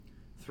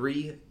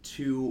3,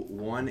 2,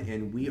 1,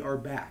 and we are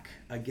back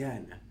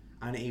again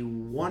on a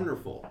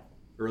wonderful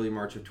early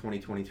March of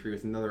 2023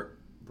 with another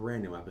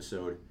brand new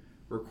episode,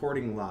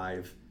 recording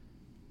live,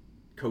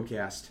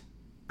 Codecast,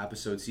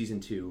 episode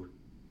season 2,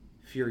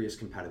 Furious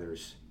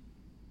Competitors.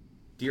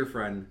 Dear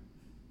friend,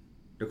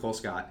 Nicole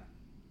Scott,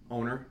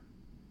 owner,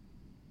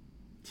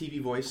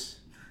 TV voice,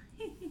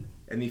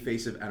 and the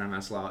face of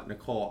NMS Law.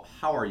 Nicole,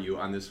 how are you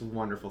on this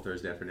wonderful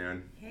Thursday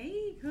afternoon?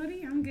 Hey,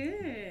 Cody, I'm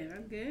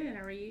good.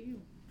 How are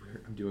you?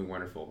 I'm doing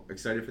wonderful.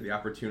 Excited for the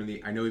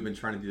opportunity. I know we've been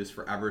trying to do this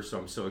forever, so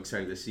I'm so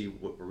excited to see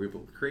what we're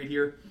able to create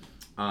here.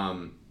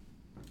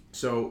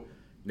 So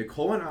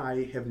Nicole and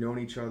I have known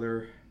each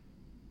other,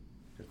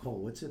 Nicole,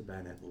 what's it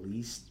been? At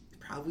least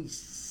probably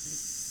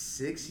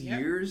 6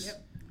 years?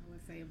 Yep, I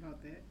would say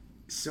about that.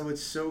 So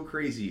it's so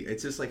crazy.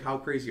 It's just like how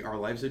crazy our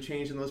lives have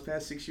changed in those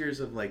past 6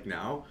 years of like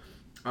now.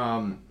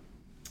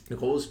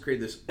 Nicole has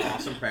created this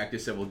awesome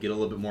practice that we'll get a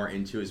little bit more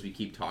into as we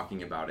keep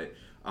talking about it.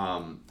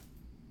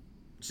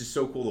 It's just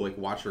so cool to like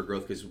watch her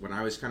growth, because when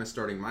I was kind of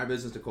starting my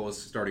business, Nicole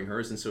was starting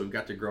hers, and so we've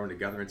got to grow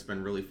together. It's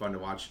been really fun to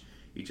watch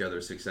each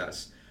other's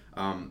success.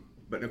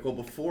 But Nicole,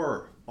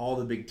 before all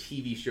the big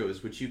TV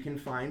shows, which you can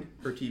find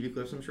her TV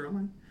clips, I'm sure,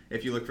 online,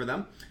 if you look for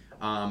them,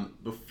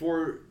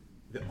 before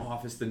the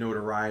office, the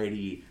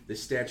notoriety, the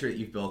stature that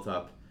you've built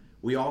up,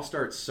 we all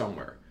start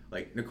somewhere.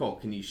 Like, Nicole,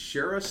 can you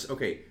share us,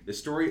 the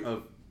story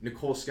of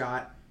Nicole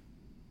Scott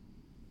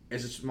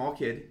as a small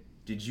kid?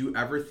 Did you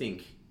ever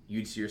think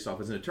you'd see yourself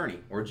as an attorney,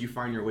 or did you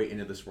find your way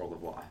into this world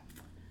of law?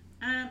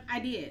 I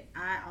did.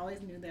 I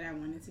always knew that I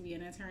wanted to be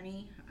an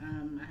attorney.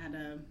 I had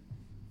a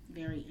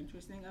very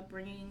interesting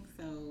upbringing,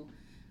 so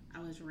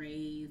I was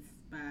raised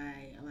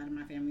by a lot of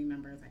my family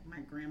members, like my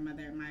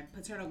grandmother, my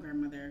paternal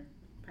grandmother,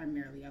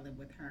 primarily I lived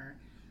with her,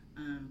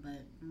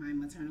 but my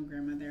maternal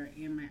grandmother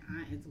and my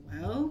aunt as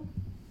well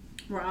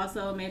were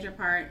also a major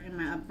part in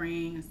my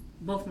upbringing.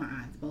 Both my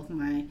aunts, both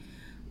my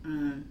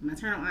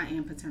maternal aunt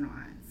and paternal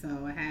aunt.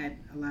 So I had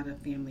a lot of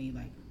family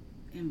like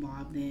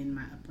involved in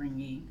my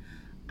upbringing.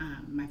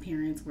 My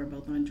parents were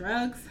both on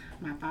drugs.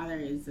 My father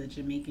is a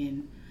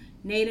Jamaican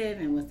native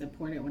and was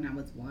deported when I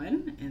was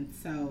 1, and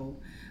so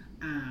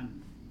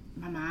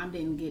my mom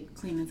didn't get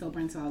clean and sober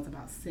until I was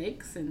about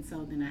 6, and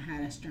so then I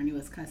had a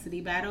strenuous custody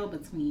battle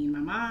between my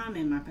mom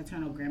and my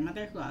paternal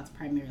grandmother, who I was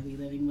primarily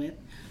living with.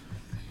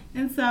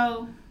 And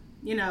so,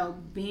 you know,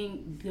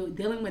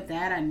 dealing with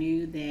that, I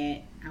knew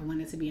that I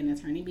wanted to be an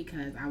attorney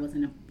because I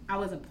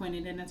was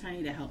appointed an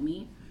attorney to help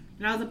me,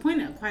 and I was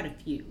appointed quite a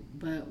few,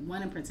 but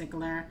one in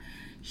particular,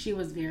 she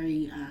was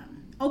very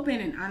open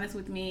and honest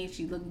with me.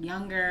 She looked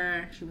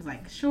younger. She was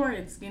like short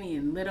and skinny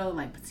and little,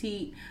 like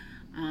petite,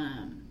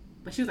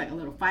 but she was like a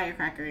little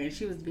firecracker, and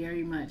she was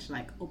very much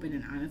like open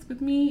and honest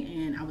with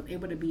me, and I was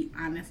able to be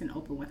honest and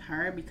open with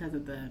her because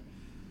of the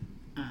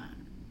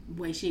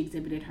way she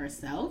exhibited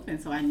herself.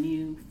 And so I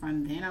knew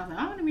from then, I was like,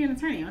 I want to be an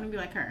attorney. I want to be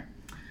like her.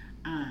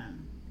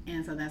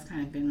 And so that's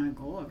kind of been my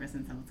goal ever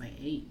since I was like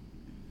 8.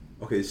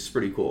 Okay, this is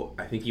pretty cool.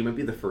 I think you might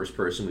be the first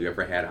person we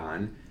ever had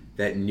on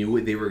that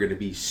knew they were going to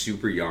be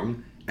super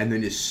young and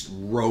then just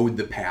rode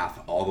the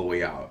path all the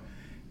way out.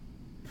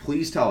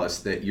 Please tell us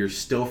that you're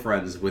still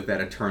friends with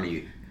that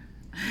attorney.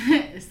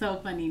 It's so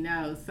funny,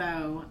 no.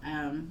 So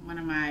one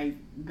of my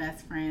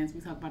best friends, we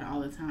talk about it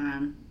all the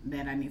time,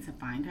 that I need to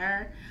find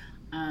her.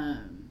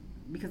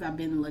 Because I've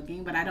been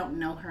looking, but I don't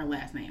know her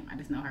last name. I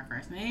just know her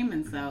first name,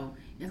 and so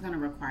it's going to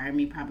require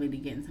me probably to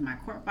get into my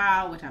court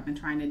file, which I've been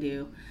trying to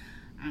do,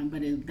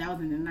 but that was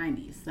in the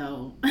 90s,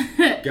 so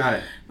Got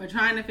it. We're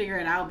trying to figure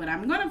it out, but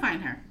I'm going to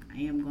find her.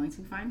 I am going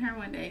to find her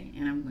one day,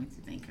 and I'm going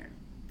to thank her.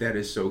 That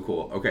is so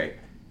cool. Okay,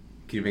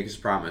 can you make us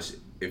a promise?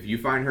 If you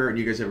find her and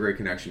you guys have a great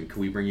connection, can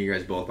we bring you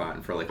guys both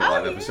on for like a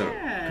live episode?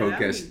 Codecast.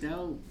 That'd be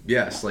dope.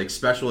 Yes, like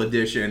special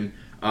edition.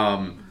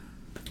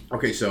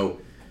 Okay,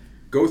 so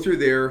go through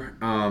there.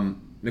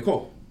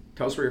 Nicole,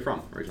 tell us where you're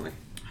from originally.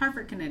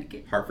 Hartford,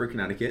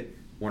 Connecticut.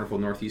 Wonderful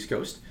Northeast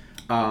coast.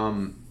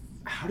 Tell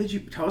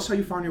us how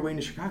you found your way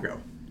into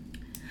Chicago?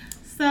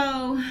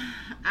 So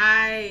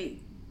I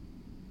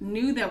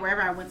knew that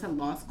wherever I went to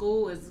law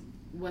school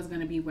was going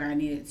to be where I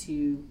needed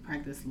to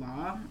practice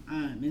law.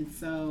 And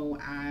so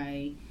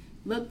I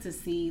looked to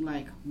see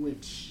like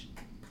which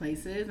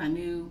places. I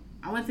knew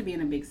I wanted to be in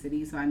a big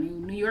city, so I knew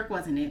New York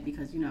wasn't it,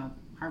 because, you know,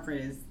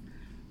 Hartford is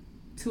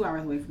 2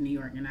 hours away from New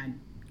York, and I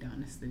don't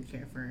necessarily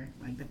care for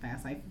like the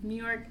fast life of New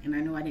York, and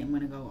I knew I didn't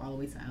want to go all the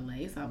way to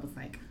LA, so I was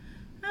like,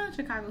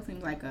 Chicago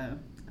seems like a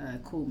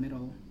cool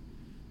middle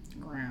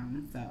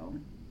ground. So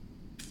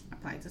I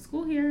applied to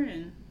school here,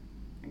 and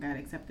I got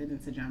accepted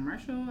into John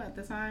Marshall at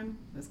the time.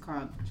 It was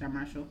called John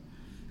Marshall,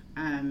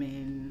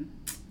 and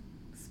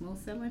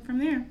smooth sailing from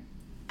there.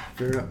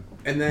 Fair enough.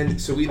 And then,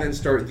 so we then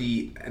start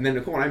and then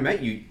Nicole, when I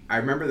met you, I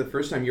remember the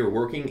first time you were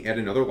working at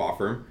another law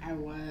firm. I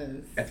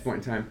was. At the point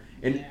in time.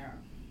 And yeah.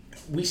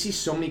 We see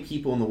so many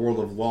people in the world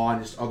of law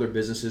and just other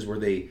businesses where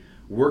they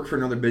work for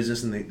another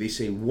business and they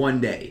say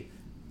one day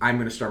I'm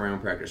going to start my own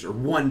practice, or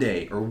one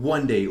day,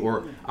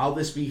 or I'll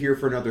just be here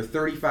for another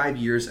 35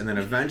 years, and then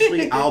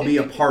eventually I'll be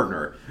a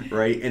partner,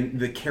 right? And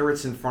the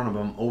carrots in front of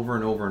them over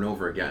and over and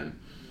over again.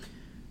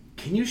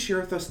 Can you share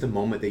with us the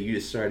moment that you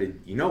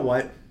decided, you know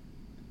what?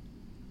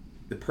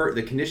 The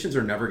conditions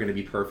are never going to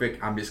be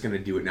perfect. I'm just going to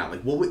do it now.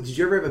 Like, well, did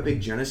you ever have a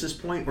big genesis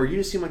point, or you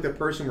just seem like the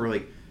person where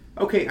like,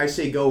 okay, I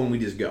say go and we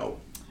just go?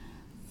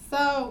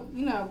 So,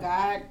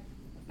 God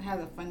has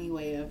a funny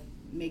way of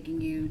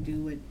making you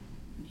do what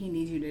he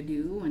needs you to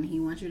do when he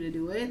wants you to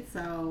do it.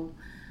 So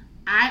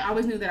I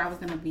always knew that I was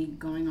going to be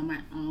going on my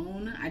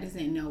own. I just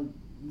didn't know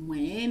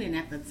when. And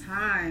at the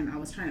time, I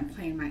was trying to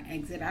plan my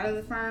exit out of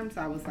the firm.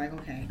 So I was like,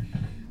 okay,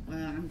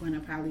 well, I'm going to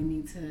probably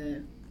need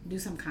to do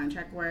some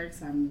contract work.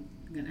 So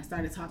I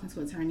started talking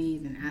to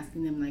attorneys and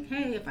asking them like,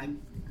 hey, if I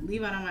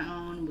leave out on my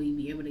own, will you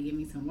be able to give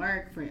me some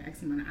work for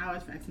X amount of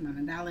hours, for X amount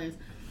of dollars?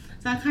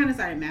 So I kind of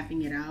started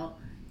mapping it out.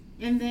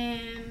 And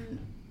then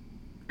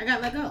I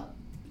got let go.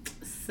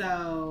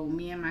 So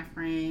me and my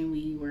friend,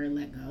 we were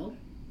let go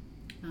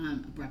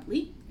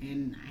abruptly.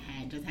 And I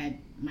had just had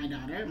my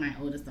daughter, my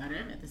oldest daughter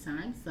at the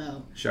time.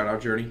 So shout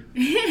out Journey.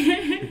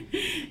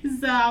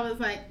 So I was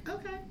like,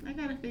 okay, I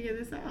got to figure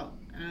this out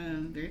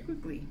very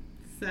quickly.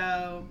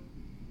 So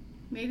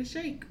made a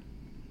shake.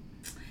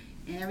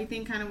 And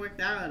everything kind of worked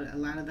out. A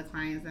lot of the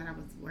clients that I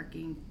was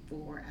working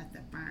for at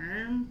the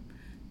firm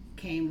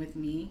came with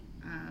me.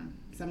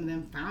 Some of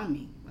them found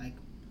me. Like,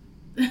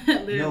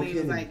 literally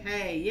was like,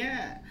 hey,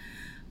 yeah.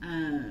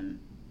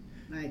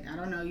 Like, I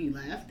don't know, you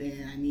left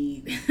and I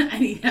need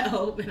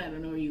help and I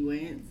don't know where you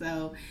went.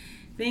 So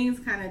things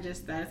kind of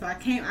just started. So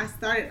I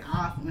started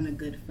off on a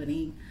good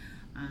footing.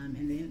 And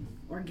then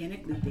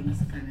organically things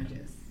kind of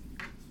just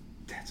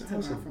took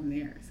off from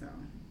there. So.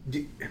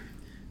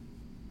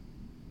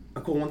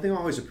 Nicole, one thing I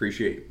always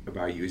appreciate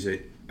about you is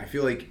that I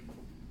feel like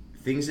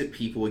things that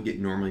people would get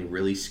normally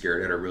really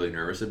scared at or really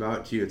nervous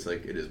about to you, it's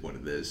like, it is what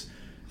it is.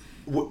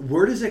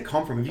 Where does it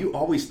come from? Have you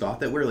always thought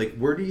that way? Like,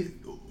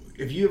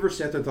 have you ever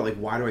sat there and thought, like,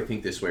 why do I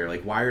think this way? Or,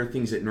 like, why are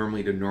things that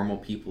normally to normal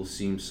people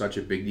seem such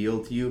a big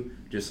deal to you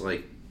just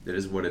like, that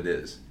is what it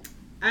is?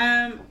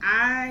 I'm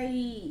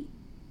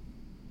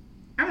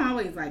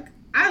always like,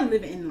 I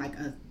live in like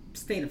a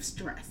state of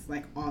stress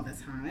like all the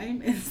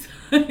time.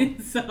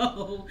 And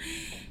so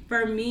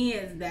for me,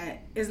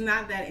 it's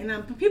not that,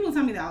 and people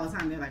tell me that all the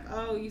time. They're like,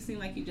 oh, you seem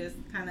like you just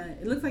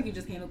it looks like you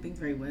just handle things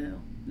very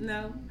well.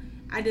 No,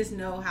 I just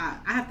know how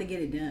I have to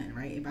get it done,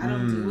 right? If I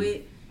don't do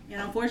it,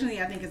 and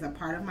unfortunately I think it's a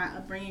part of my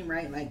upbringing,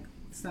 right? Like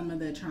some of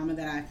the trauma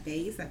that I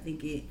face, I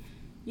think it,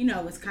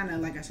 it's kind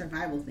of like a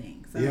survival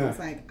thing. So it's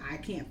like, I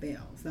can't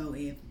fail. So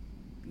if,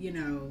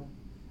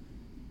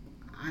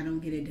 I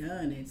don't get it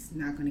done, it's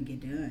not going to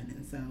get done.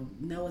 And so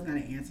no is not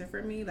an answer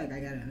for me. Like,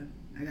 I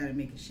gotta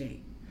make it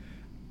shake.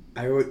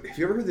 Have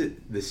you ever heard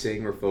the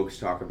saying where folks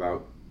talk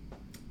about,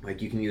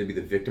 like, you can either be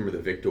the victim or the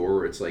victor,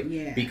 or it's like,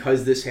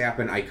 because this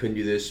happened, I couldn't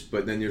do this,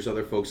 but then there's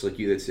other folks like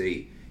you that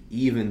say,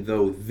 even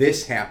though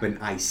this happened,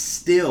 I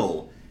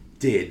still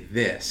did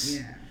this.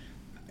 Yeah.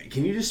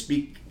 Can you just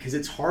speak, because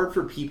it's hard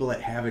for people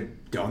that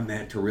haven't done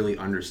that to really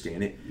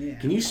understand it. Yeah,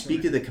 can you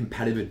speak to the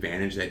competitive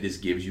advantage that this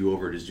gives you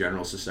over just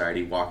general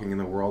society walking in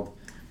the world?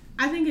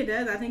 I think it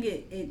does. I think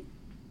it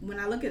when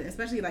I look at,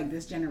 especially like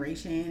this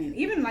generation, and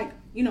even like,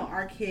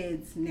 our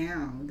kids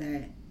now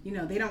that,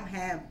 they don't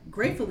have,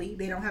 gratefully,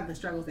 they don't have the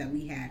struggles that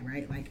we had,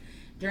 right? Like,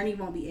 Journey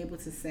won't be able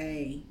to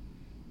say,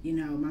 my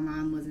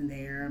mom wasn't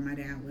there, or my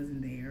dad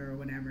wasn't there, or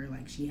whatever.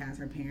 Like, she has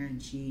her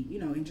parents, she,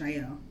 in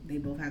jail. They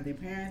both have their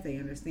parents, they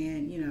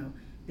understand,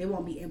 they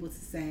won't be able to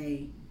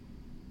say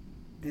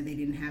that they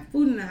didn't have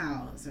food in the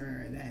house,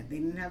 or that they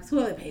didn't have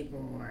toilet paper,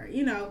 or,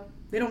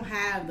 they don't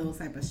have those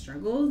type of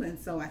struggles. And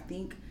so I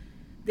think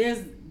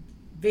there's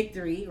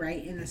victory,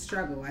 right, in the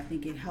struggle. I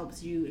think it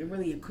helps you, it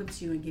really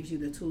equips you and gives you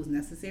the tools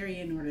necessary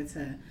in order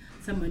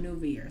to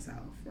maneuver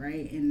yourself,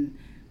 right? And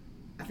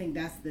I think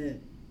that's the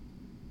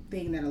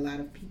thing that a lot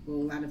of people,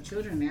 a lot of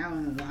children now,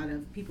 and a lot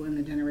of people in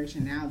the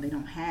generation now, they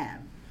don't have.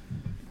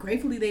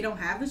 Gratefully, they don't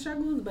have the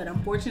struggles, but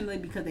unfortunately,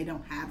 because they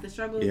don't have the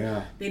struggles,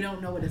 they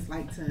don't know what it's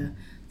like to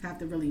have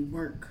to really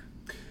work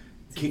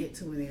to get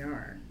to where they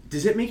are.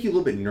 Does it make you a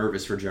little bit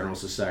nervous for general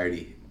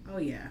society? Oh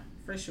yeah,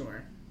 for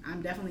sure.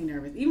 I'm definitely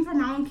nervous. Even for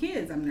my own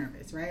kids, I'm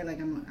nervous, right?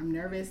 Like, I'm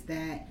nervous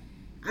that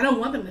I don't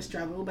want them to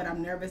struggle, but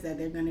I'm nervous that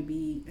they're going to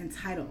be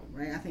entitled,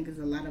 right? I think there's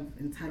a lot of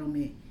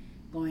entitlement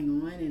going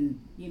on,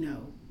 and,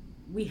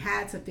 we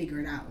had to figure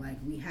it out. Like,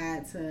 we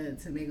had to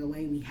make a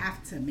way. We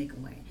have to make a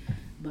way.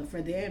 But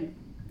for them,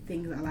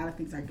 a lot of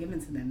things are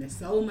given to them. There's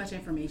so much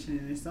information,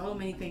 and there's so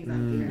many things out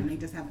there, and they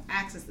just have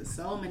access to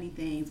so many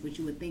things, which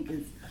you would think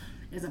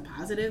is a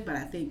positive. But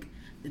I think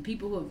the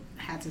people who have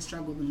had to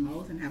struggle the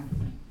most and have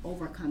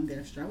overcome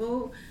their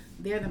struggle,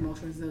 they're the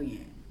most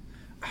resilient.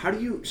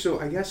 So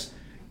I guess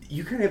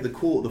you kind of have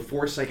the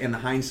foresight and the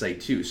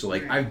hindsight too. So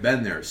like, I've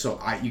been there. So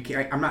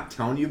I'm not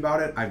telling you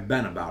about it. I've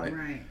been about it.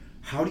 Right.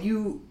 How do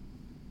you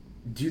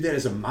do that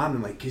as a mom?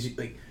 And like, cause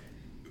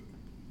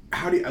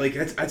how do you, like,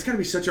 it's got to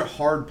be such a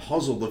hard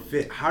puzzle to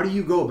fit. How do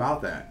you go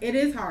about that? It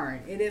is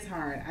hard. It is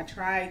hard. I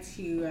try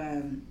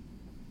to,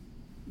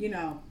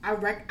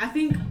 I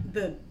think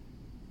the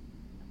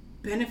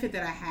benefit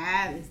that I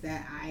have is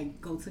that I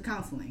go to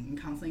counseling,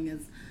 and counseling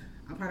is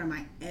a part of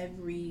my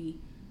every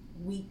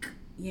week,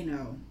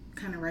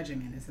 kind of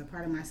regimen. It's a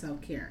part of my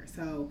self-care.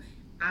 So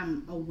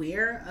I'm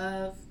aware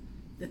of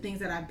the things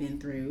that I've been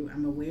through.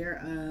 I'm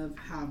aware of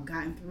how I've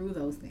gotten through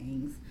those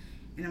things,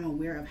 and I'm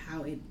aware of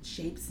how it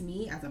shapes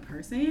me as a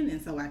person.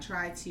 And so I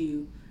try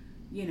to,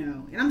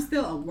 and I'm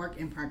still a work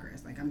in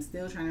progress. Like, I'm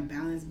still trying to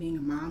balance being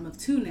a mom of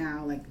 2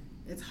 now. Like,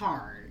 it's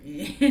hard.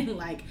 And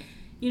like,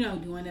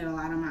 doing it a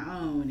lot on my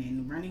own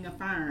and running a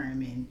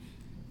farm and,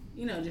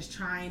 just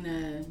trying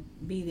to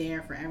be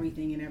there for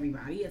everything and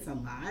everybody. It's a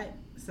lot.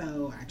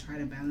 So I try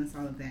to balance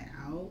all of that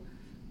out.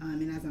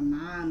 And as a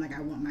mom, like,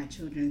 I want my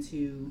children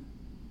to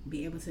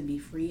be able to be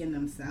free in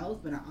themselves,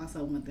 but I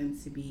also want them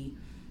to be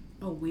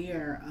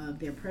aware of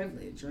their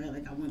privilege, right?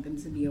 Like, I want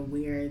them to be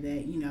aware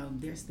that,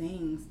 there's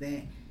things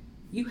that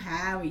you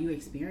have or you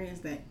experience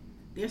that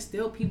there's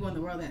still people in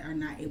the world that are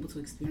not able to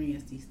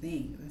experience these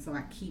things. And so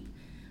I keep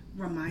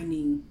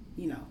reminding,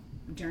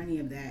 Journey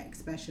of that,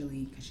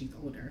 especially because she's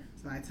older.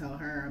 So I tell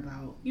her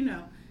about,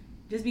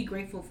 just be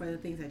grateful for the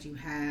things that you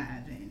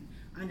have and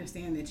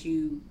understand that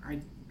you are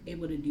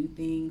able to do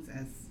things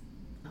as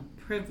a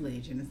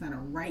privilege, and it's not a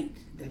right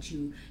that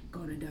you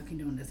go to Dunkin'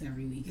 Donuts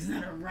every week. It's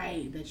not a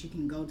right that you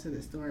can go to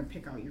the store and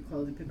pick out your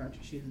clothes and pick out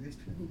your shoes. There's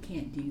people who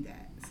can't do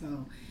that.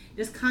 So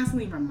just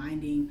constantly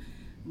reminding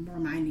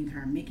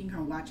her, making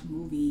her watch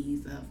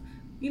movies of,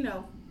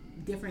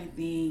 different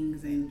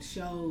things and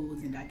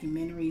shows and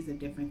documentaries of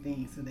different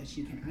things so that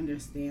she can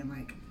understand,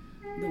 like,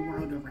 the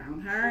world around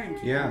her and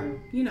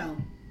keep her,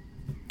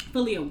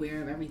 fully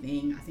aware of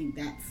everything. I think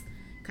that's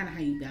kind of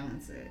how you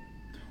balance it.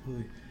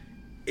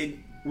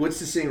 Totally. What's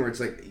the saying where it's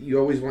like you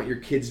always want your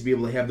kids to be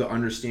able to have the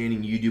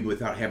understanding you do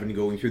without having to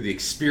go through the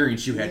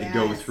experience you had to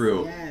go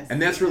through. Yes, and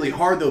that's really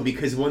hard though,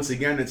 because once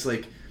again, it's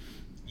like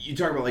you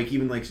talk about, like,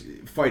 even like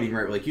fighting,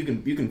 right? Like you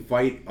can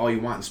fight all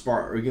you want and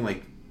spar, or you can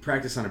like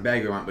practice on a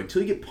bag you want, but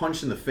until you get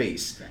punched in the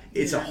face,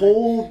 it's a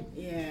whole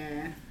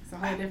it's a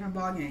whole different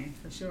ball game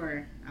for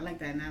sure. I like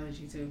that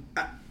analogy too.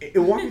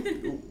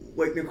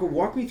 Nicole,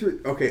 walk me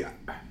through. Okay,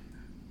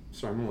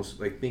 sorry, I'm almost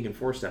like thinking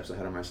 4 steps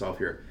ahead of myself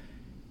here.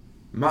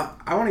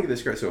 I want to give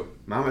this credit. So,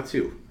 Mama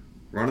too,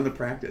 running the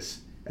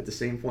practice at the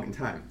same point in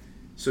time.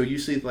 So you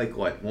sleep like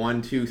what,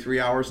 1, 2, 3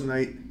 hours a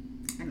night?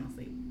 I don't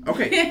sleep.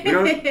 Okay, we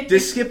don't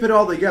just skip it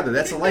all together.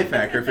 That's a life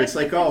hacker. If it's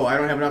like, oh, I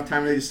don't have enough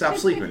time to stop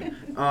sleeping.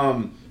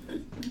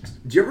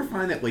 Do you ever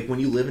find that, like, when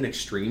you live in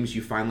extremes,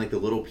 you find like the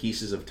little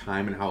pieces of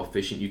time and how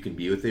efficient you can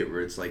be with it,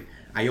 where it's like,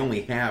 I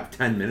only have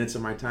 10 minutes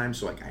of my time,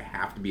 so like I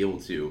have to be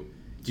able to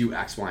do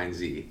X, Y, and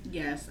Z.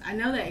 Yes, I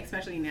know that,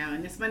 especially now.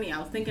 And it's funny, I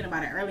was thinking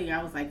about it earlier.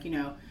 I was like,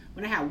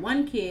 when I had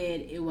 1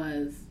 kid, it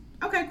was,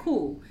 okay,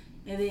 cool.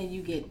 And then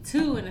you get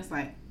 2, and it's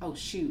like, oh,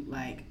 shoot,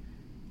 like,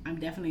 I'm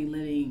definitely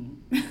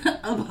living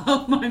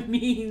above my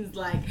means,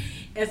 like,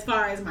 as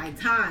far as my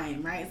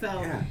time, right? So,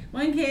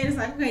 1 kid, it's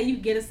like, okay, you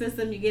get a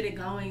system, you get it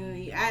going, and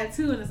then you add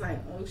 2, and it's like,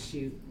 oh,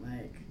 shoot,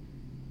 like,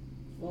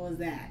 what was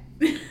that?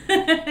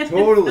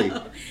 Totally.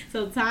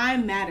 So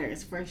time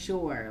matters, for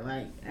sure.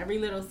 Like, every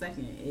little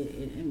second,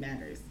 it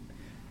matters.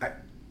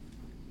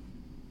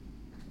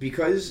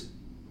 Because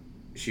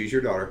she's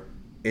your daughter,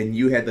 and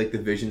you had like the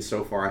vision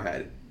so far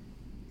ahead,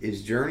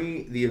 is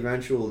Journey the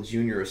eventual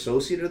junior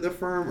associate of the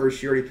firm, or has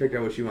she already picked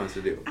out what she wants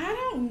to do? I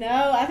don't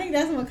know. I think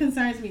that's what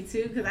concerns me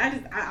too, because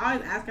I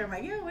always ask her, I'm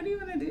like, what do you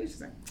want to do?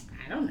 She's like,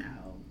 I don't know.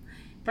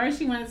 First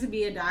she wanted to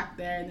be a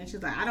doctor, and then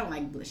she's like, I don't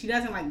like blood. She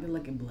doesn't like the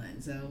look of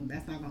blood, so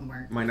that's not gonna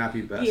work. Might not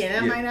be best. Yeah,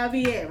 that might not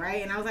be it,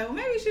 right? And I was like, well,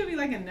 maybe she'll be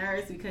like a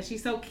nurse, because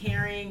she's so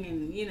caring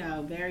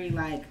and very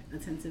like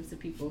attentive to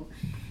people.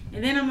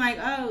 And then I'm like,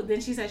 oh,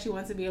 then she said she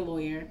wants to be a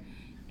lawyer.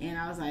 And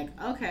I was like,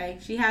 okay,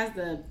 she has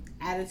the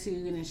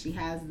attitude and she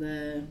has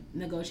the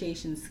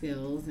negotiation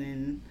skills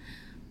and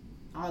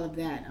all of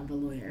that of a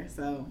lawyer.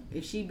 So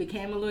if she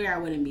became a lawyer, I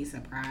wouldn't be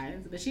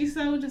surprised. But she's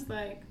so just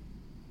like,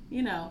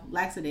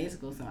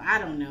 lackadaisical. So I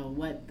don't know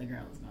what the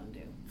girl is going to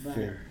do. But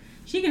Fair.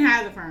 She can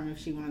have the firm if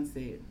she wants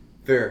to.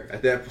 Fair.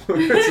 At that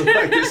point, it's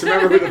like, just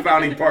remember who the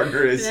founding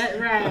partner is. That's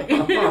right.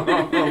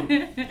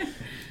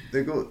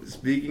 Nicole,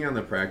 speaking on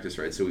the practice,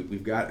 right? So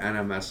we've got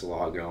NMS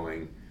law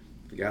going.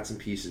 We got some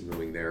pieces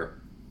moving there.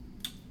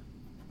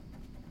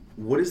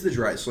 What is the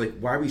drive? So, like,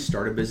 why we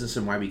start a business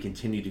and why we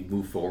continue to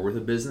move forward with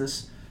a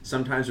business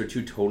sometimes are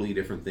 2 totally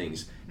different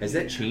things. Has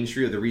that changed for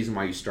you? The reason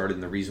why you started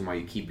and the reason why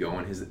you keep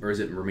going, or has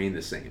it remained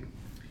the same?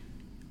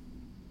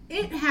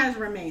 It has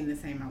remained the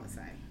same, I would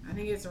say. I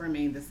think it's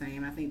remained the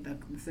same. I think the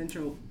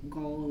central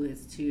goal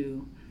is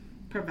to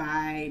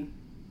provide,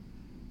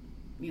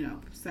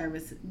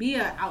 service, be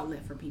an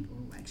outlet for people,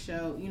 like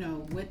show,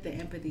 with the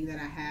empathy that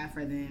I have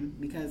for them,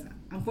 because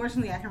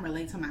unfortunately I can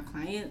relate to my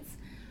clients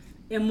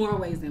in more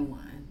ways than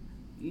one,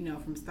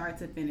 from start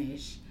to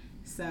finish.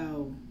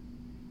 So,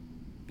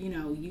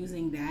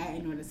 using that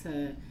in order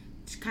to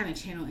kind of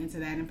channel into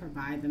that and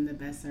provide them the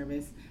best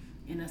service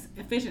and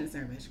efficient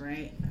service,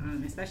 right?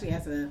 Especially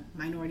as a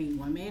minority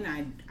woman,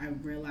 I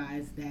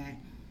realized that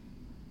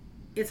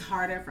it's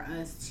harder for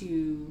us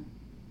to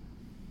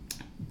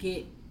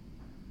get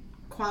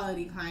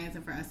quality clients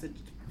and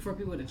for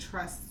people to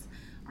trust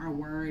our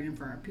word and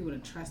for people to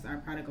trust our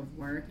product of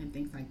work and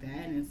things like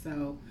that. And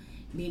so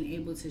being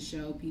able to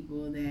show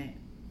people that,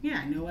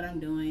 yeah, I know what I'm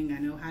doing, I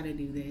know how to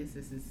do this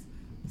is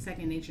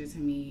second nature to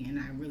me, and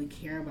I really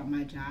care about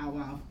my job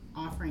while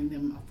offering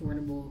them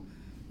affordable,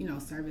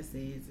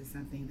 services is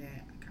something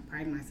that I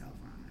pride myself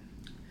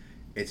on.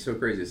 It's so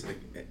crazy. It's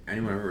like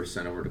anyone I've ever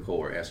sent over to Nicole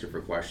or asked her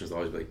for questions,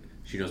 always be like,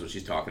 she knows what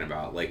she's talking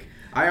about. Like,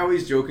 I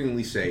always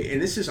jokingly say,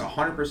 and this is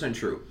 100%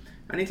 true,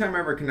 anytime I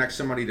ever connect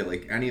somebody to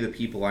like any of the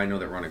people I know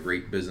that run a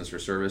great business or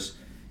service,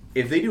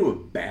 if they do a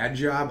bad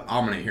job,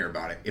 I'm going to hear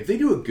about it. If they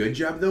do a good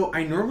job, though,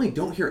 I normally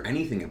don't hear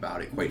anything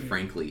about it, quite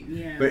frankly.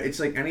 Yeah. But it's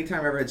like anytime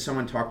I've ever had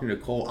someone talking to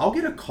Nicole, I'll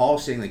get a call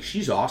saying, like,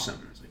 she's awesome.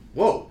 And it's like,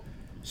 whoa.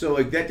 So,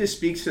 like, that just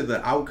speaks to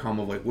the outcome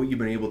of, like, what you've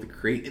been able to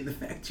create. And the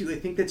fact, too, I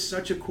think that's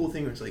such a cool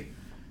thing where it's like,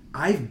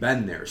 I've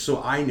been there,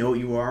 so I know what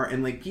you are.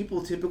 And, like,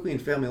 people typically in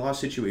family law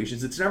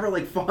situations, it's never,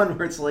 like, fun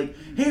where it's like,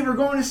 hey, we're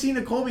going to see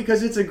Nicole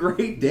because it's a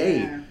great day.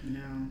 Yeah,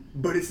 no.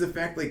 But it's the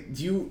fact, like,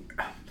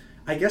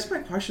 I guess my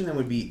question then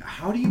would be,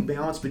 how do you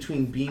balance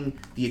between being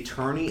the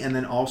attorney and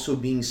then also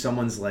being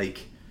someone's,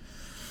 like,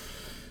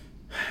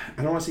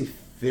 I don't want to say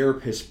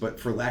therapist, but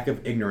for lack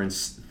of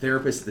ignorance,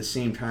 therapist at the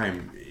same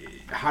time?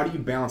 How do you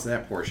balance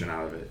that portion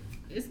out of it?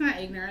 It's not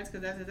ignorance,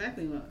 because that's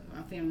exactly what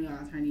a family law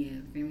attorney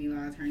is. A family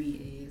law attorney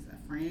is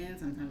a friend.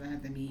 Sometimes I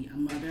have to be a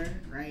mother,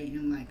 right?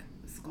 And like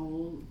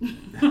scold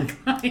my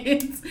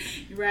clients,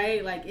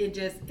 right? Like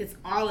it's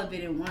all of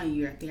it in one.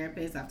 You're a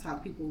therapist. I've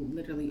talked people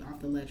literally off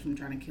the ledge from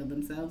trying to kill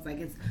themselves. Like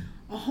it's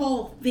a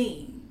whole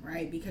thing,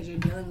 right? Because you're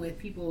dealing with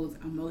people's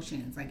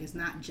emotions. Like it's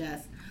not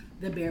just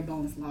the bare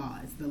bones law.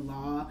 It's the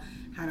law,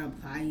 how to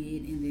apply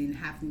it, and then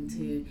having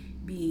to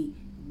be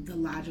the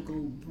logical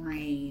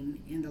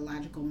brain and the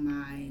logical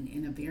mind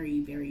in a very,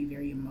 very,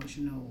 very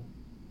emotional,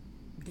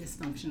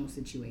 dysfunctional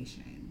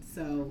situation.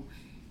 So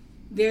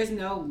there's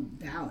no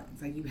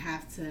balance. Like you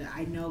have to,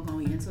 I know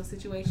going into a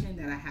situation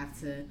that I have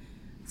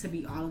to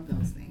be all of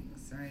those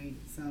things, right?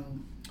 So,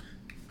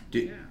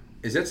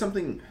 is that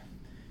something,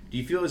 do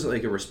you feel is it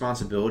like a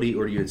responsibility,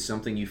 or it's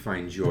something you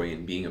find joy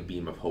in, being a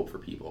beam of hope for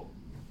people?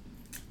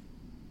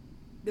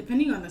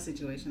 Depending on the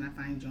situation, I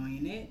find joy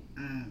in it.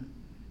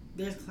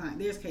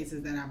 There's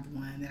cases that I've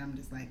won that I'm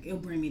just like, it'll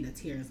bring me to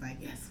tears. Like,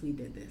 yes, we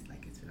did this.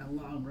 Like, it's been a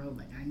long road.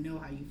 Like, I know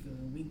how you feel.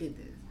 We did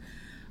this.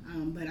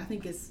 But I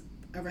think it's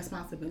a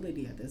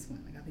responsibility at this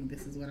point. Like, I think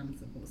this is what I'm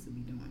supposed to be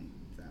doing.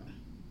 So,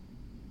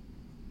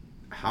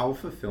 how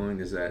fulfilling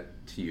is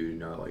that to you?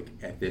 Like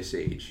at this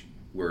age,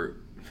 where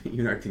you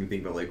and I can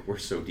think about like we're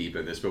so deep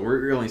in this, but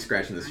we're only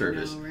scratching the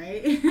surface. I know,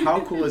 right?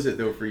 How cool is it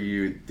though for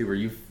you, where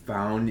you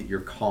found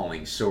your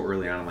calling so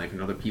early on in life,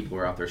 and other people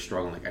are out there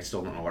struggling? Like I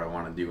still don't know what I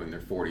want to do in their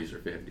 40s or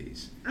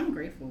 50s. I'm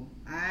grateful.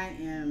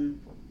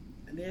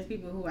 There's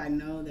people who I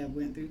know that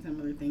went through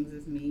similar things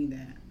as me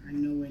that are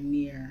nowhere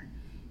near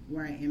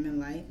where I am in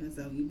life, and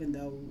so even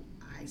though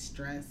I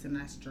stress and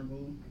I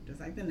struggle just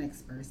like the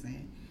next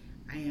person,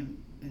 I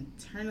am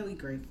internally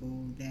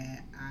grateful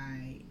that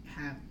I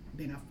have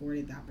been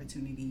afforded the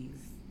opportunities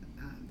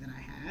that I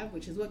have,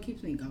 which is what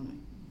keeps me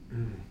going.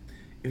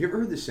 Have you ever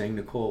heard the saying,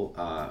 Nicole,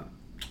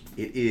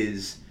 it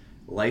is,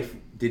 life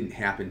didn't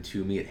happen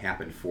to me, it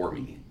happened for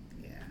me?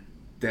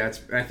 Yeah.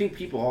 I think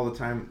people all the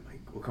time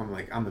will come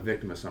like, I'm the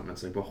victim of something.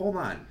 It's like, but hold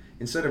on.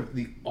 Instead of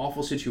the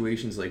awful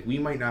situations, like we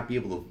might not be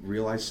able to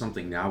realize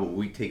something now, but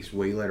we takes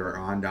way later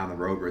on down the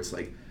road where it's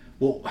like,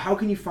 well, how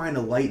can you find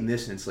a light in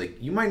this? And it's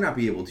like, you might not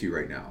be able to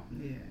right now.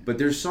 Yeah. But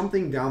there's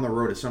something down the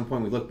road at some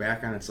point we look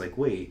back on, it's like,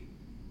 wait,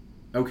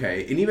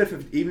 okay. And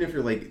even if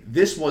you're like,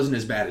 this wasn't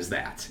as bad as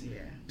that.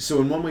 Yeah.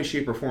 So in one way,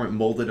 shape, or form, it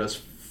molded us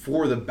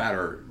for the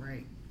better.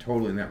 Right.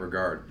 Totally in that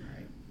regard.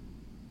 Right.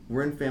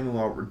 We're in family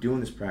law. We're doing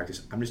this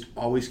practice. I'm just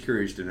always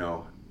curious to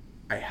know.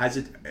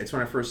 It's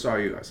when I first saw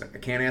you. I was like, I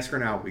can't ask her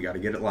now. We got to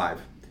get it live.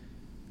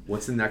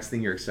 What's the next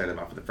thing you're excited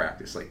about for the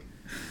practice? Like,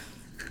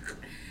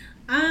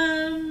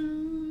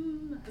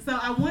 so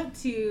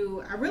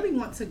I really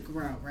want to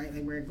grow, right?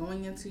 Like we're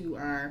going into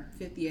our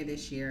 5th year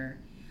this year.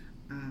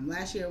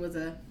 Last year was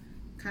a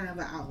kind of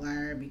an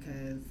outlier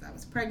because I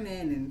was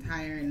pregnant and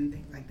tired and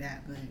things like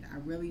that. But I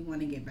really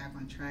want to get back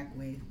on track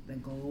with the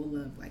goal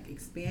of like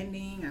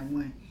expanding. I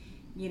want,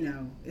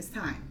 it's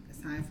time. It's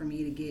time for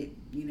me to get,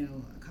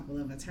 a couple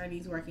of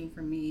attorneys working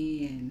for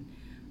me and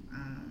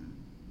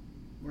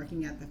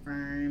working at the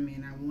firm.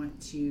 And I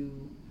want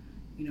to,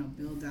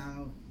 build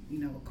out,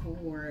 a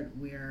cohort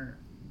where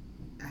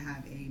I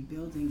have a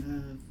building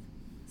of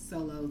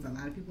solos. A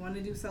lot of people want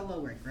to do solo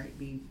work, right?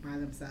 Be by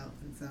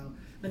themselves. And so,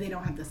 but they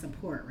don't have the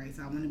support, right?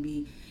 So I want to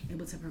be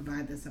able to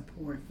provide the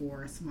support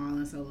for a small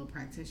and solo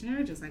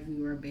practitioner, just like we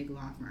were a big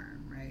law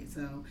firm, right?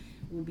 So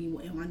we'll be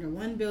under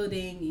one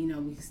building,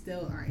 we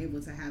still are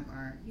able to have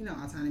our,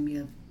 autonomy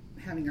of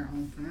having our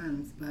own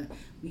firms, but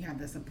we have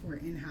the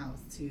support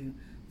in-house to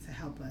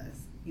help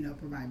us,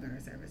 provide better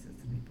services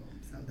to people.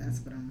 So that's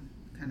what I'm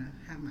kind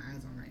of have my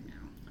eyes on right now.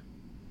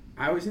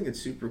 I always think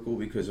it's super cool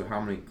because of how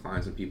many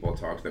clients and people I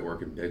talk to that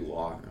work in big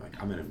law.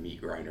 Like, I'm in a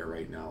meat grinder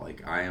right now.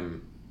 Like, I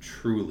am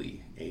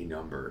truly a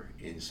number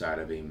inside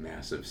of a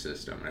massive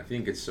system. And I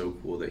think it's so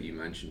cool that you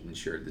mentioned and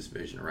shared this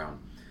vision around,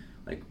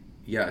 like,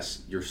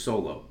 yes, you're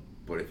solo,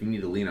 but if you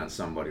need to lean on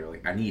somebody or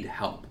like, I need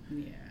help.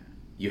 Yeah.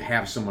 You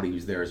have somebody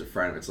who's there as a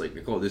friend. It's like,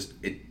 Nicole,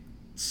 it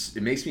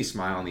makes me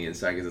smile on the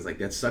inside because it's like,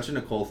 that's such a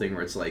Nicole thing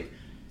where it's like,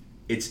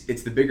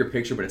 it's the bigger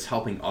picture, but it's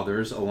helping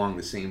others along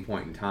the same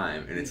point in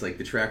time. And it's like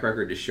the track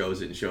record just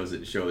shows it and shows it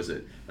and shows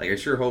it. Like, I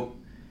sure hope,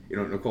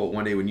 Nicole,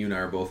 one day when you and I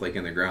are both like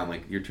in the ground,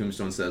 like your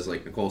tombstone says,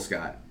 like, Nicole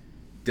Scott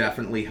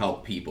definitely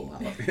help people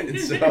out. And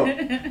so,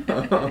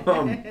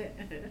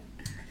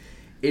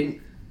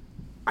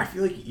 I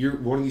feel like you're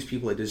one of these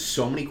people that does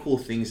so many cool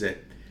things that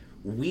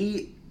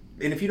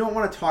and if you don't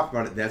want to talk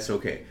about it, that's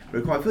okay. But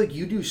Nicole, I feel like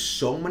you do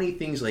so many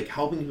things, like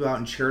helping people out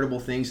in charitable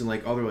things and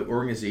like other like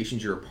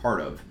organizations you're a part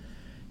of.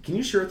 Can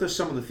you share with us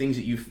some of the things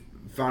that you've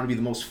found to be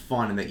the most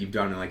fun and that you've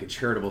done in like a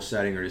charitable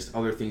setting, or just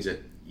other things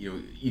that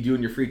you do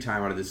in your free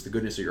time out of the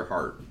goodness of your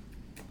heart?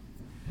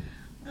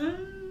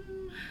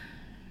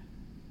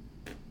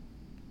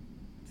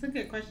 It's a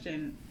good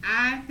question.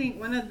 I think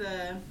one of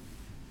the,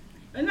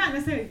 not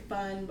necessarily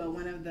fun, but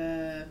one of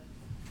the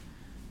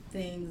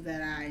things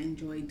that I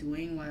enjoyed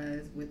doing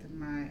was with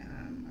my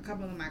a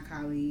couple of my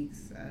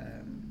colleagues,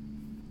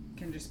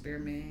 Kendra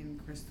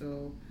Spearman,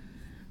 Crystal,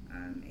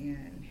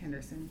 and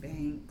Henderson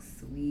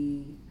Banks.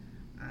 We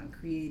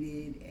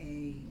created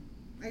a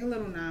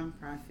little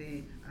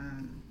nonprofit,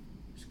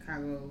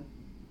 Chicago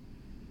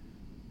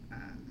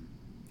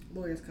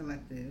Lawyers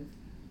Collective,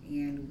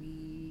 and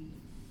we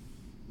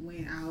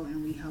went out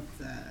and we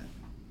helped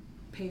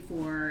pay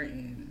for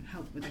and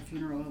help with the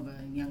funeral of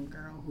a young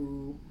girl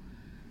who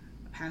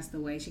passed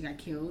away. She got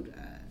killed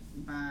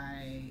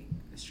by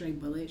a stray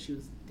bullet. She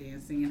was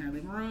dancing in her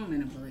living room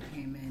and a bullet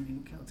came in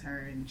and killed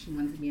her, and she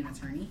wanted to be an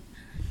attorney.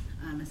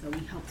 And so we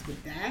helped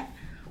with that.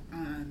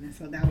 And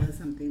so that was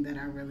something that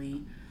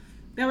really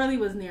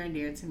was near and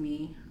dear to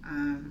me.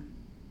 I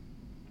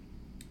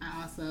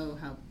also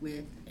help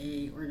with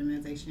a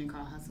organization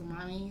called Hustle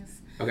Mommies.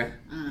 Okay.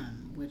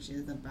 Which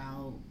is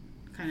about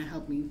kind of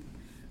helping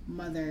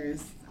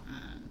mothers,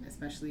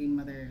 especially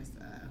mothers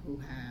who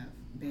have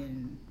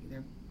been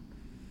either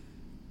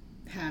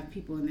have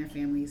people in their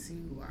families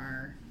who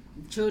are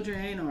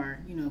children or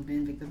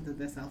been victims of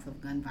themselves of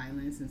gun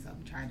violence, and so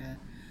we try to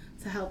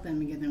help them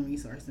and give them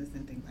resources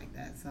and things like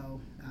that. So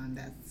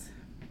that's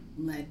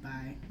led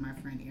by my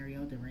friend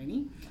Ariel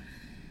DeRaney.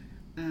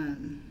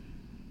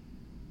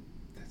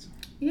 That's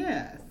awesome.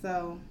 Yeah,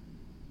 so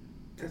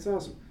that's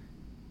awesome,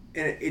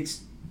 and it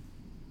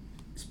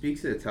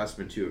speaks to the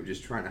testament too of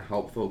just trying to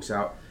help folks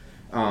out.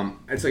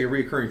 It's like a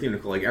recurring theme,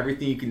 Nicole. Like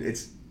everything you can.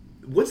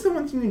 What's the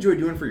one thing you enjoy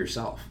doing for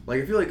yourself?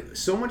 Like I feel like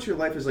so much of your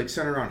life is like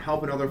centered around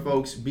helping other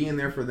folks, being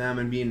there for them,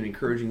 and being an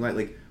encouraging light.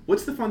 Like,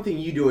 what's the fun thing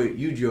you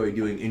enjoy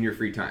doing in your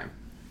free time?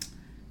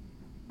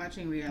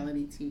 Watching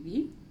reality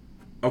TV.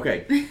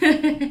 Okay.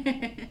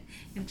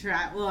 And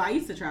well, I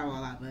used to travel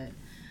a lot, but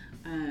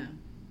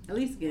at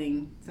least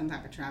getting some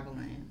type of travel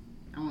in.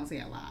 I won't say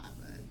a lot,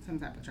 but some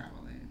type of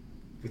travel in.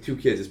 With 2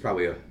 kids, it's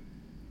probably a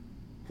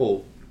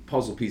whole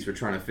puzzle piece we're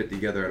trying to fit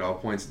together at all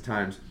points and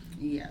times.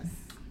 Yes.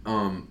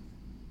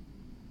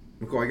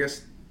 Nicole, I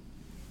guess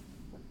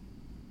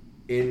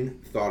in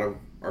thought of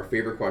our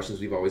favorite questions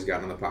we've always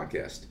gotten on the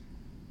podcast.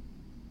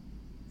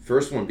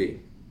 First one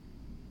being,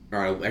 all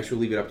right, I'll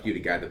actually leave it up to you to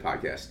guide the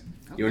podcast.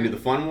 Okay. You want to do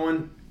the fun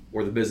one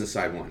or the business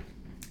side one?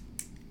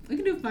 We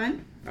can do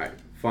fun. All right,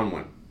 fun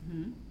one.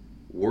 Mm-hmm.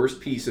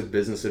 Worst piece of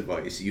business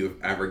advice you have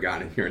ever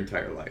gotten in your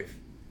entire life?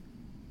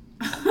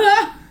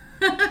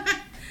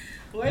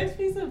 Worst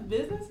piece of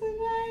business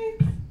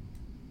advice?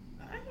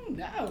 I don't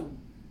know.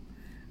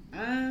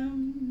 I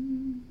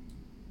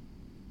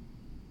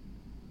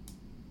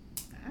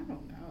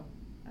don't know.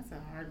 That's a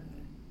hard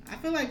one. I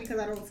feel like because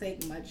I don't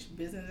take much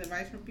business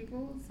advice from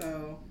people,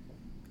 so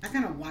I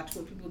kind of watch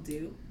what people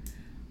do,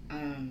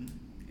 and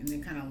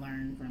then kind of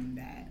learn from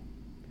that.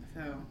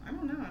 So I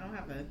don't know. I don't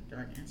have a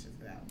direct answer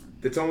to that one.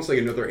 It's almost like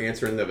another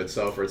answer in and of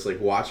itself, where it's like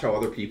watch how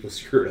other people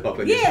screw it up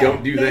and just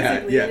don't do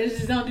that. Yeah,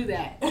 just don't do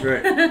that.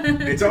 Right.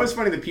 It's always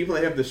funny the people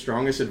that have the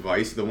strongest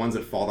advice are the ones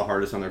that fall the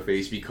hardest on their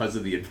face because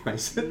of the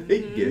advice that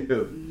they give.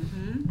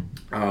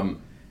 Mm-hmm.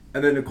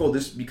 And then Nicole,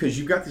 just because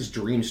you've got this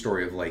dream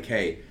story of like,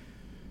 hey,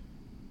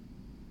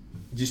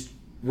 just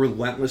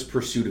relentless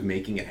pursuit of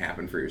making it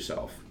happen for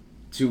yourself.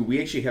 We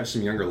actually have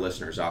some younger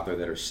listeners out there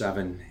that are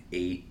 7,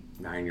 8,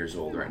 9 years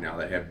old right now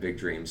that have big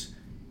dreams.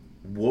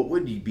 What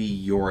would be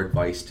your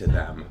advice to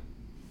them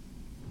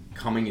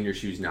coming in your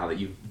shoes now that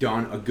you've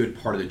done a good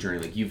part of the journey?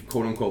 Like you've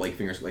quote unquote like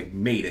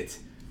made it.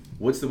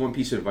 What's the one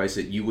piece of advice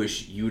that you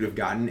wish you would have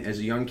gotten as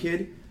a young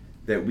kid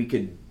that we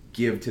could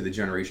give to the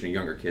generation of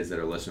younger kids that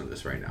are listening to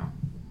this right now?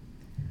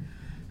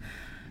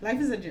 Life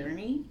is a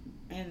journey,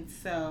 and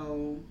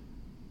so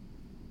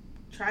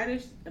try to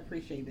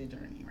appreciate the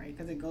journey, right?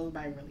 Because it goes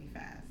by really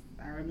fast.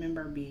 I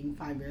remember being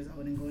 5 years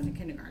old and going to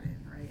kindergarten,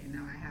 right? And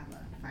now I have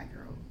a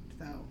 5-year-old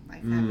So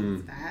life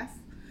happens fast.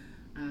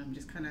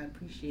 Just kind of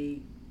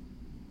appreciate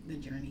the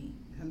journey.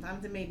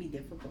 Sometimes it may be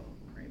difficult,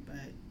 right?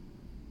 But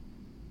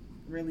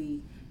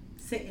really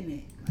sit in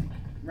it, like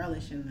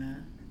relish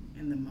in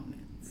the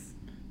moments.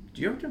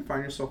 Do you ever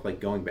find yourself like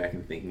going back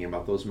and thinking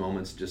about those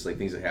moments, just like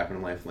things that happen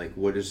in life? Like,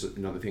 what is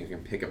another thing you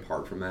can pick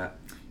apart from that?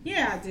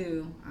 Yeah, I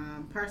do.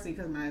 Partially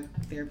because my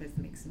therapist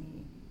makes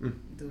me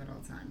do it all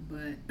the time,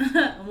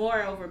 but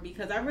moreover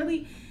because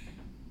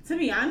to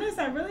be honest,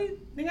 I really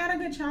think I had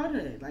a good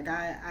childhood. Like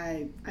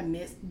I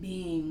missed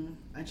being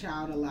a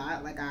child a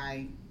lot. Like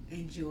I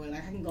enjoy,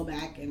 like I can go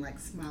back and like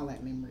smile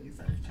at memories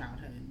of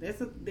childhood.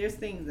 There's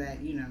things that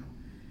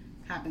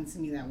happened to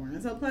me that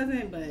weren't so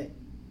pleasant, but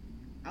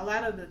a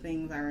lot of the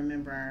things I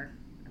remember are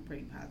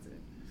pretty positive.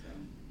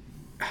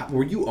 So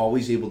were you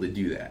always able to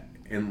do that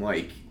and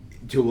like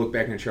to look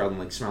back in a child and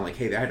like smile like,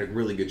 hey, I had a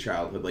really good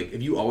childhood? Like,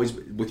 have you always,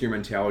 with your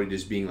mentality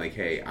just being like,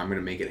 hey, I'm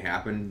gonna make it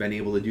happen, been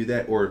able to do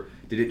that, or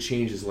did it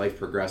change as life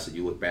progressed that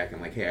you look back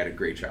and like, hey, I had a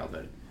great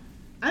childhood?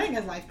 I think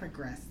as life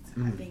progressed,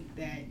 I think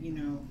that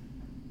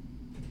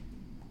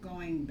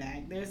going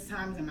back, there's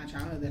times in my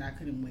childhood that I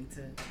couldn't wait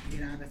to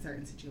get out of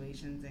certain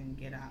situations and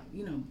get out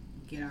and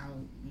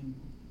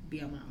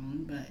be on my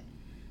own. But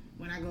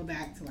when I go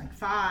back to like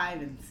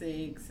 5 and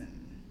 6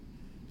 and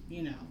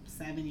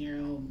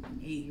 7-year-old,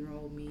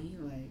 8-year-old me,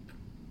 like,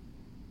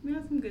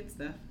 some good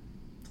stuff.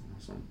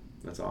 Awesome.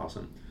 That's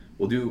awesome.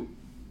 We'll do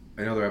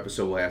another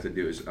episode. We'll have to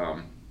do is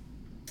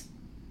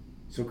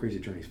So Crazy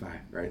Journey's 5,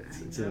 right?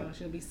 I know.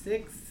 She'll be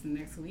 6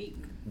 next week.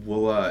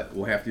 We'll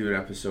have to do an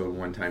episode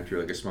one time too,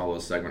 like a small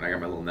little segment. I got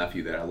my little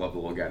nephew that I love the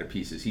little guy to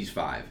pieces. He's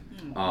 5.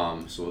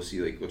 So we'll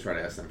see. Like we'll try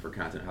to ask them for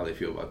content how they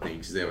feel about things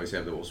because they always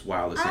have the most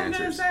wildest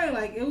answers. I was gonna say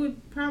like it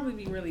would probably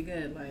be really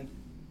good. Like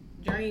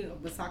Journey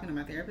was talking to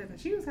my therapist and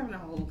she was having a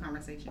whole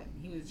conversation.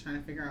 He was trying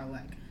to figure out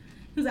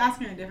he was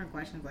asking her different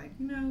questions like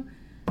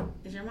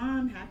is your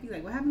mom happy?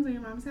 Like what happens when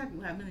your mom's happy?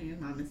 What happens when your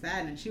mom is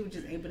sad? And she was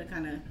just able to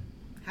kind of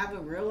have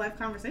a real life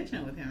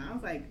conversation with him. I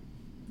was like,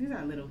 these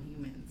are little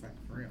humans, like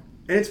for real.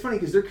 And it's funny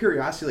because their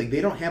curiosity, like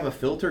they don't have a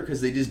filter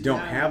because they just don't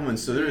have one,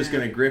 so they're just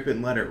gonna grip it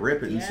and let it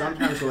rip it. And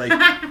sometimes we're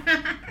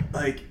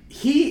like,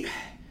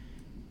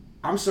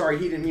 I'm sorry,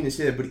 he didn't mean to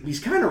say that, but he's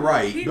kind of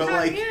right.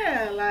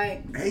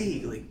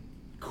 Hey, like,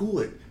 cool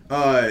it.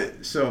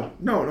 So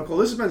no, Nicole,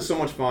 this has been so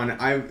much fun.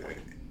 I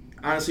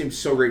honestly am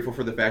so grateful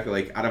for the fact that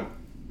like out of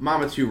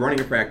Mama 2 running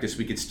a practice,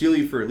 we could steal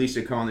you for at least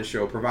a call on the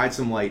show, provide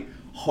some light,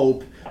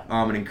 hope,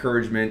 and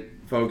encouragement.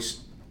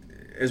 Folks,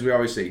 as we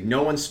always say,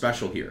 no one's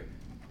special here.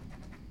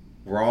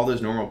 We're all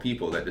those normal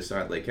people that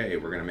decide like, hey,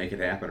 we're going to make it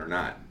happen or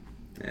not.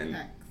 And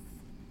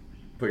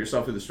put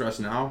yourself through the stress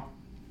now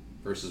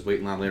versus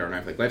waiting on later in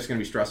life. Like life's going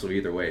to be stressful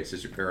either way. It's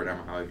just your paradigm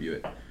of how I view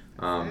it.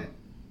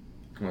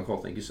 Nicole,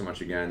 thank you so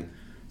much again.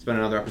 It's been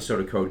another episode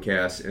of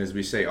Codecast. And as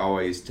we say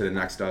always, to the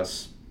next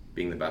us,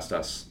 being the best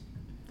us.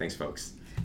 Thanks, folks.